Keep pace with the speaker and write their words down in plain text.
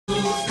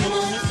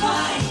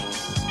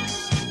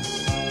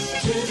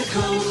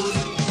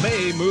Cove.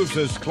 May moves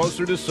us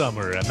closer to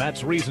summer, and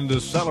that's reason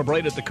to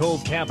celebrate at the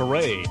Cove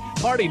Cabaret.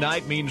 Party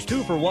night means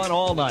 2 for 1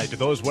 all night to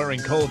those wearing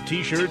Cove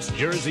t-shirts,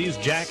 jerseys,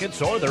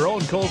 jackets, or their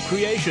own Cove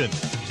creation.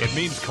 It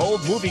means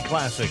Cove movie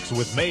classics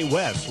with Mae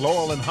West,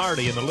 Laurel and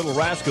Hardy, and the Little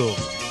Rascals,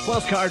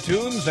 plus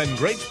cartoons and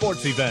great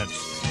sports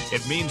events.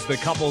 It means the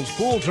couples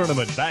pool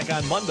tournament back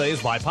on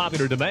Mondays by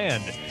popular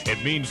demand.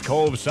 It means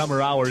Cove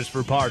summer hours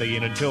for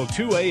partying until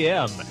 2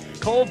 a.m.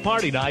 Cove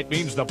Party Night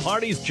means the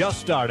party's just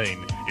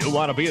starting. You'll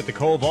want to be at the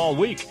Cove all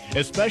week,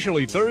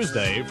 especially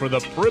Thursday for the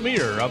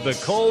premiere of the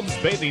Cove's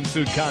Bathing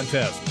Suit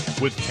Contest,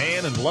 with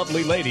tan and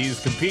lovely ladies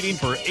competing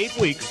for 8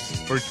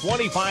 weeks for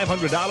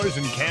 $2,500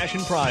 in cash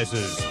and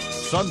prizes.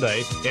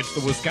 Sunday, it's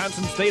the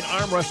Wisconsin State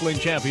Arm Wrestling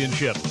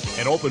Championship,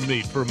 an open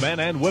meet for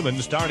men and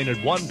women starting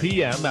at 1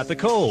 p.m. at the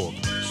Cove,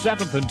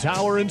 7th and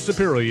Tower in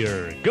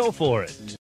Superior. Go for it.